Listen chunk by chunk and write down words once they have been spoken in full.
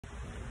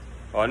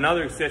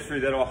Another accessory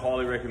that I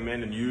highly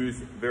recommend and use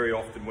very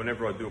often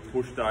whenever I do a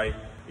push day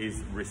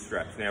is wrist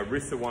straps. Now,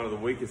 wrists are one of the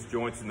weakest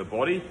joints in the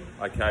body,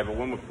 okay, but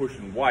when we're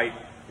pushing weight,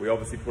 we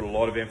obviously put a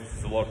lot of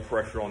emphasis, a lot of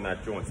pressure on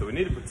that joint, so we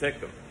need to protect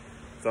them.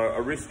 So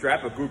a wrist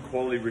strap, a good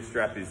quality wrist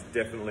strap is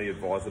definitely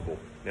advisable.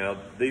 Now,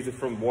 these are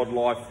from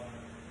Wadlife,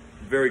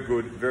 very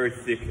good, very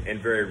thick and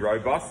very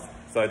robust.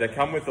 So they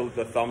come with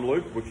the thumb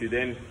loop, which you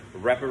then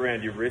wrap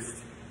around your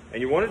wrist, and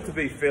you want it to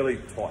be fairly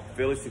tight,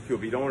 fairly secure,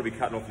 but you don't want to be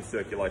cutting off your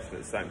circulation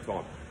at the same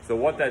time. So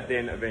what that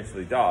then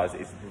eventually does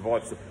is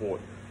provide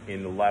support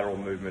in the lateral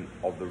movement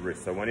of the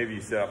wrist. So whenever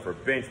you set up for a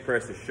bench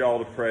press, a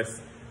shoulder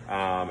press,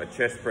 a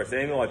chest press,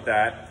 anything like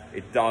that,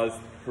 it does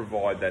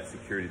provide that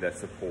security, that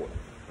support.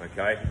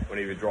 Okay,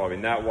 whenever you're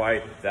driving that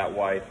way,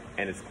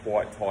 and it's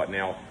quite tight.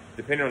 Now,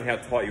 depending on how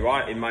tight you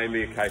are, it may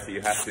be a case that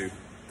you have to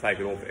take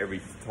it off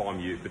every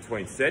time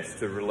between sets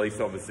to release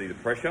obviously the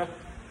pressure,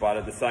 but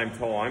at the same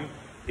time,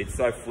 it's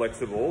so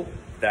flexible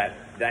that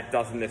that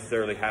doesn't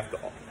necessarily have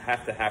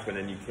to happen,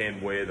 and you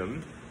can wear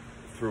them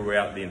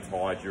throughout the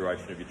entire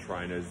duration of your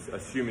trainers,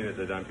 assuming that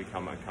they don't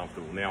become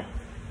uncomfortable. Now,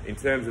 in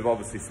terms of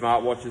obviously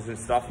smartwatches and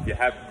stuff, if you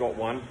have got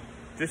one,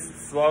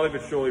 just slowly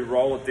but surely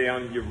roll it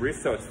down your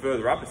wrist so it's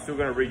further up. It's still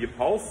going to read your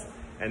pulse,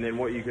 and then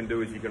what you can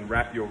do is you can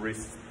wrap your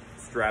wrist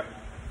strap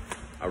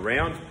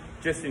around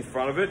just in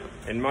front of it,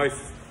 and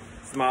most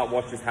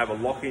smartwatches have a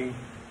locking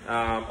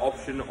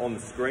option on the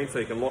screen, so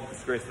you can lock the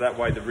screen so that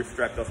way the wrist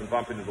strap doesn't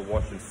bump into the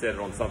watch and set it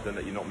on something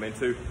that you're not meant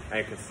to, and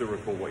you can still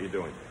record what you're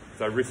doing.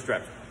 So wrist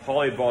straps,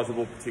 highly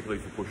advisable,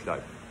 particularly for push day.